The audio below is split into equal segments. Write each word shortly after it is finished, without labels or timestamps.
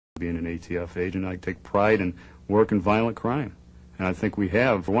Being an ATF agent, I take pride in working violent crime. And I think we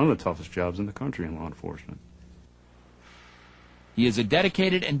have one of the toughest jobs in the country in law enforcement. He is a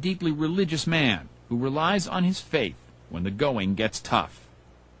dedicated and deeply religious man who relies on his faith when the going gets tough.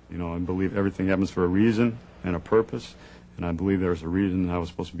 You know, I believe everything happens for a reason and a purpose, and I believe there's a reason I was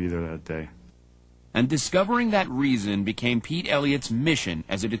supposed to be there that day. And discovering that reason became Pete Elliott's mission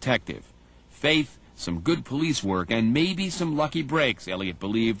as a detective. Faith, some good police work, and maybe some lucky breaks Elliott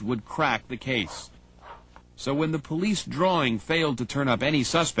believed would crack the case. So when the police drawing failed to turn up any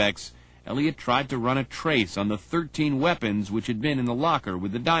suspects, Elliott tried to run a trace on the 13 weapons which had been in the locker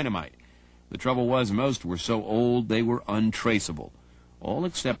with the dynamite. The trouble was most were so old they were untraceable, all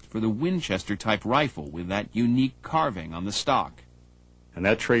except for the Winchester-type rifle with that unique carving on the stock. And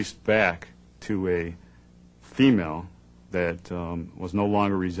that traced back to a female that was no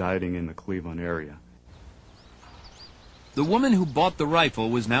longer residing in the Cleveland area. The woman who bought the rifle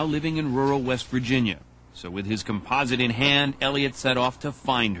was now living in rural West Virginia. So with his composite in hand, Elliott set off to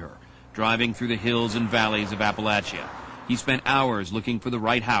find her, driving through the hills and valleys of Appalachia. He spent hours looking for the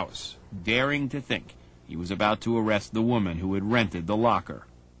right house, daring to think he was about to arrest the woman who had rented the locker.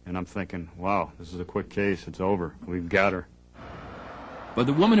 And I'm thinking, wow, this is a quick case. It's over. We've got her. But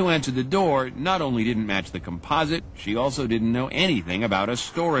the woman who answered the door not only didn't match the composite, she also didn't know anything about a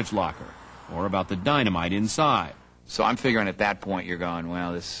storage locker or about the dynamite inside. So I'm figuring at that point you're going,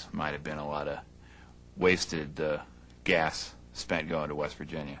 well, this might have been a lot of wasted gas spent going to West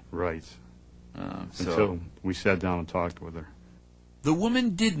Virginia. Right. Until we sat down and talked with her. The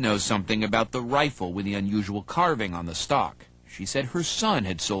woman did know something about the rifle with the unusual carving on the stock. She said her son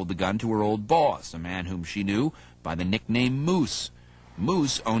had sold the gun to her old boss, a man whom she knew by the nickname Moose.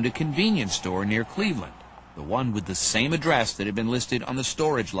 Moose owned a convenience store near Cleveland, the one with the same address that had been listed on the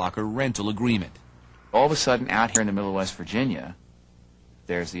storage locker rental agreement. All of a sudden, out here in the middle of West Virginia,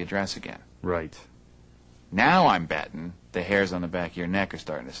 there's the address again. Right. Now I'm betting the hairs on the back of your neck are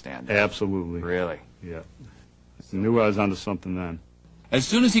starting to stand up. Absolutely. Really? Yeah. I knew I was onto something then. As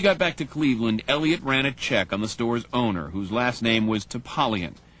soon as he got back to Cleveland, Elliott ran a check on the store's owner, whose last name was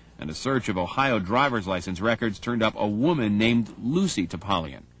Topalian, and a search of Ohio driver's license records turned up a woman named Lucy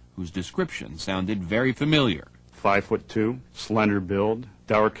Topalian, whose description sounded very familiar. 5'2", slender build,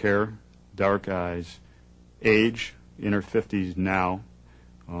 dark hair, dark eyes, age, in her 50s now.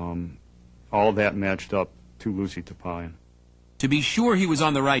 All that matched up to Lucy Topalian. To be sure he was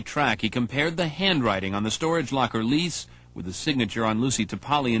on the right track, he compared the handwriting on the storage locker lease with the signature on Lucy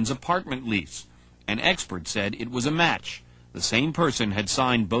Topalian's apartment lease. An expert said it was a match. The same person had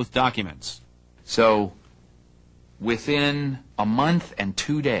signed both documents. So, within a month and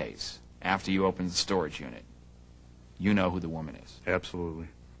 2 days after you opened the storage unit, you know who the woman is. Absolutely.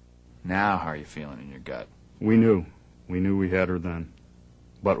 Now how are you feeling in your gut? We knew. We knew we had her then.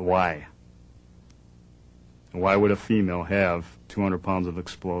 But why? Why would a female have 200 pounds of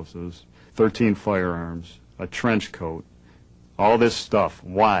explosives, 13 firearms, a trench coat, all this stuff?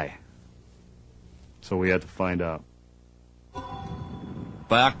 Why? So we had to find out.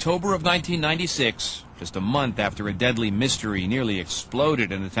 By October of 1996, just a month after a deadly mystery nearly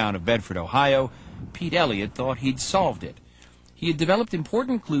exploded in the town of Bedford, Ohio, Pete Elliott thought he'd solved it. He had developed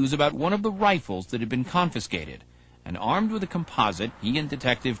important clues about one of the rifles that had been confiscated. And armed with a composite, he and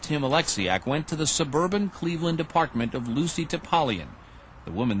Detective Tim Alexiak went to the suburban Cleveland apartment of Lucy Topalian,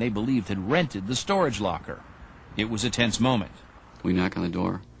 the woman they believed had rented the storage locker. It was a tense moment. We knock on the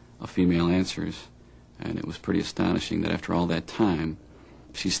door, a female answers, and it was pretty astonishing that after all that time,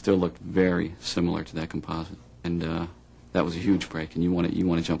 she still looked very similar to that composite. And that was a huge break, and you want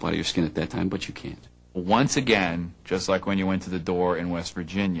to jump out of your skin at that time, but you can't. Once again, just like when you went to the door in West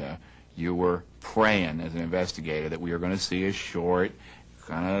Virginia, you were praying as an investigator that we were going to see a short,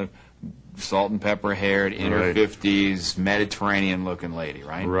 kind of salt and pepper haired, in her 50s, Mediterranean-looking lady,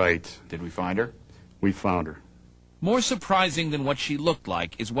 right? Right. Did we find her? We found her. More surprising than what she looked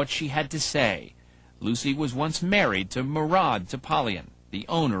like is what she had to say. Lucy was once married to Mourad Topalian, the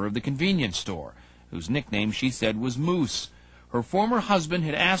owner of the convenience store, whose nickname she said was Moose. Her former husband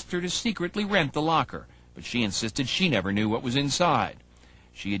had asked her to secretly rent the locker, but she insisted she never knew what was inside.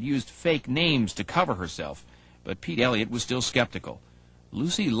 She had used fake names to cover herself, but Pete Elliott was still skeptical.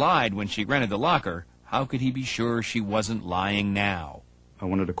 Lucy lied when she rented the locker. How could he be sure she wasn't lying now? I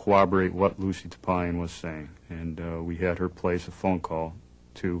wanted to corroborate what Lucy Topalian was saying, and we had her place a phone call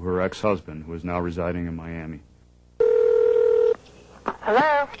to her ex-husband, who is now residing in Miami.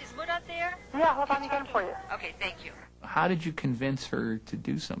 Hello? Is Mourad there? Yeah, hold on again for you. Okay, thank you. How did you convince her to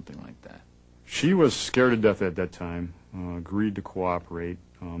do something like that? She was scared to death at that time, agreed to cooperate,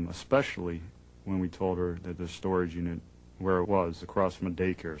 especially when we told her that the storage unit where it was, across from a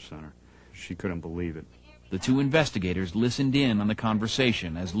daycare center. She couldn't believe it. The two investigators listened in on the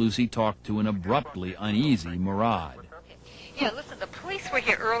conversation as Lucy talked to an abruptly uneasy Mourad. Yeah, listen, the police were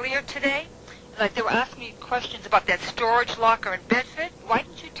here earlier today. Like, they were asking me questions about that storage locker in Bedford. Why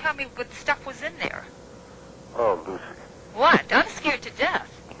didn't you tell me what stuff was in there? Oh, Lucy. What? I'm scared to death.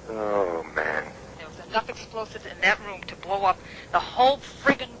 Oh, man. There was enough explosives in that room to blow up the whole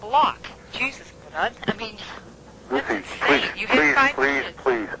friggin' block. Jesus, Mourad. I mean, that's Lucy, insane. please, You had 5 please, minutes.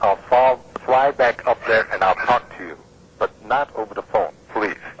 please. I'll fly back up there and I'll talk to you. But not over the phone,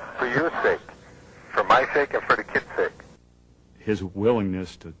 please. For your sake. For my sake and for the kid's sake. His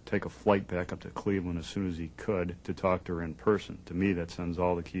willingness to take a flight back up to Cleveland as soon as he could to talk to her in person, to me, that sends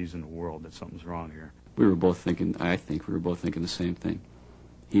all the keys in the world that something's wrong here. We were both thinking, I think we were both thinking the same thing.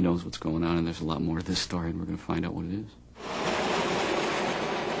 He knows what's going on, and there's a lot more to this story, and we're going to find out what it is.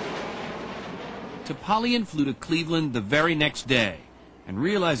 Topalian flew to Cleveland the very next day, and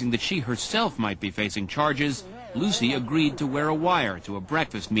realizing that she herself might be facing charges, Lucy agreed to wear a wire to a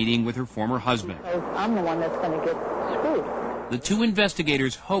breakfast meeting with her former husband. I'm the one that's going to get screwed. The two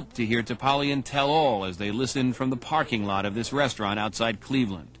investigators hoped to hear Topalian tell all as they listened from the parking lot of this restaurant outside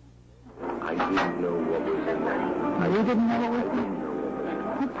Cleveland. I didn't know what was in there. You didn't know what was in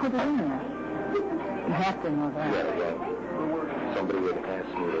there? Who put it in there? You have to know that. Yeah, well, somebody had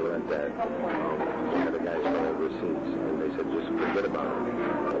asked me to rent that. One of the guys from overseas, and they said, just forget about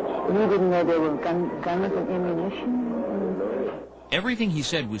it. You didn't know there were guns and ammunition? Everything he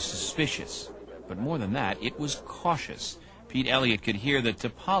said was suspicious, but more than that, it was cautious. Pete Elliott could hear that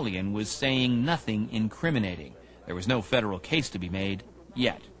Topalian was saying nothing incriminating. There was no federal case to be made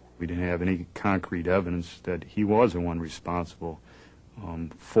yet. We didn't have any concrete evidence that he was the one responsible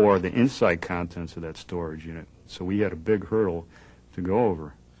for the inside contents of that storage unit. So we had a big hurdle to go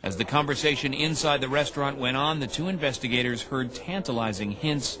over. As the conversation inside the restaurant went on, the two investigators heard tantalizing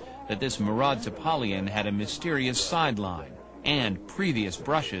hints that this Mourad Topalian had a mysterious sideline and previous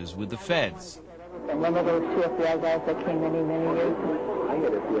brushes with the feds. Remember those two FBI guys that came many years ago? I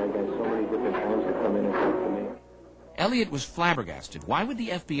had FBI guys so many different times to come in and talk to me. Elliott was flabbergasted. Why would the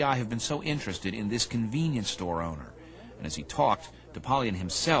FBI have been so interested in this convenience store owner? And as he talked, Topalian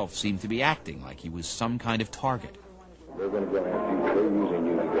himself seemed to be acting like he was some kind of target. They're going to go after you. They're using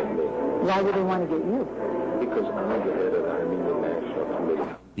you to get me. Why would they want to get you? Because I'm the head of the Armenian National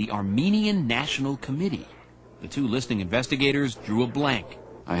Committee. The Armenian National Committee. The two listening investigators drew a blank.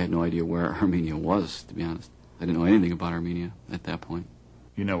 I had no idea where Armenia was, to be honest. I didn't know anything about Armenia at that point.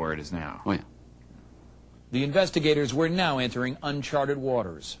 You know where it is now. Oh, yeah. The investigators were now entering uncharted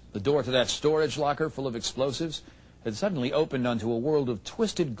waters. The door to that storage locker full of explosives had suddenly opened onto a world of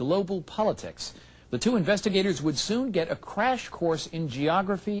twisted global politics. The two investigators would soon get a crash course in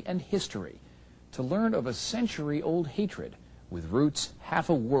geography and history to learn of a century-old hatred with roots half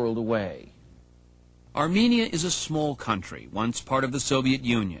a world away. Armenia is a small country, once part of the Soviet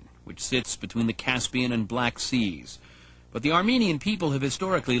Union, which sits between the Caspian and Black Seas. But the Armenian people have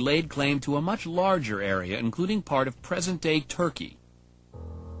historically laid claim to a much larger area, including part of present-day Turkey.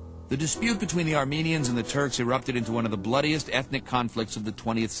 The dispute between the Armenians and the Turks erupted into one of the bloodiest ethnic conflicts of the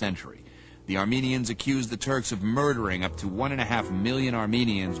 20th century. The Armenians accused the Turks of murdering up to 1.5 million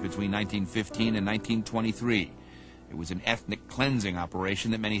Armenians between 1915 and 1923. It was an ethnic cleansing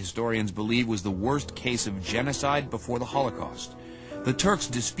operation that many historians believe was the worst case of genocide before the Holocaust. The Turks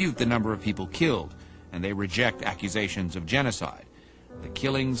dispute the number of people killed, and they reject accusations of genocide. The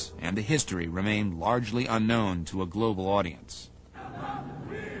killings and the history remain largely unknown to a global audience.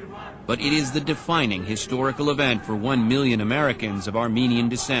 But it is the defining historical event for 1 million Americans of Armenian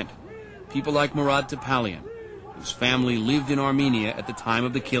descent. People like Mourad Topalian, whose family lived in Armenia at the time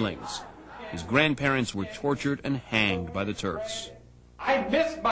of the killings. His grandparents were tortured and hanged by the Turks. I miss my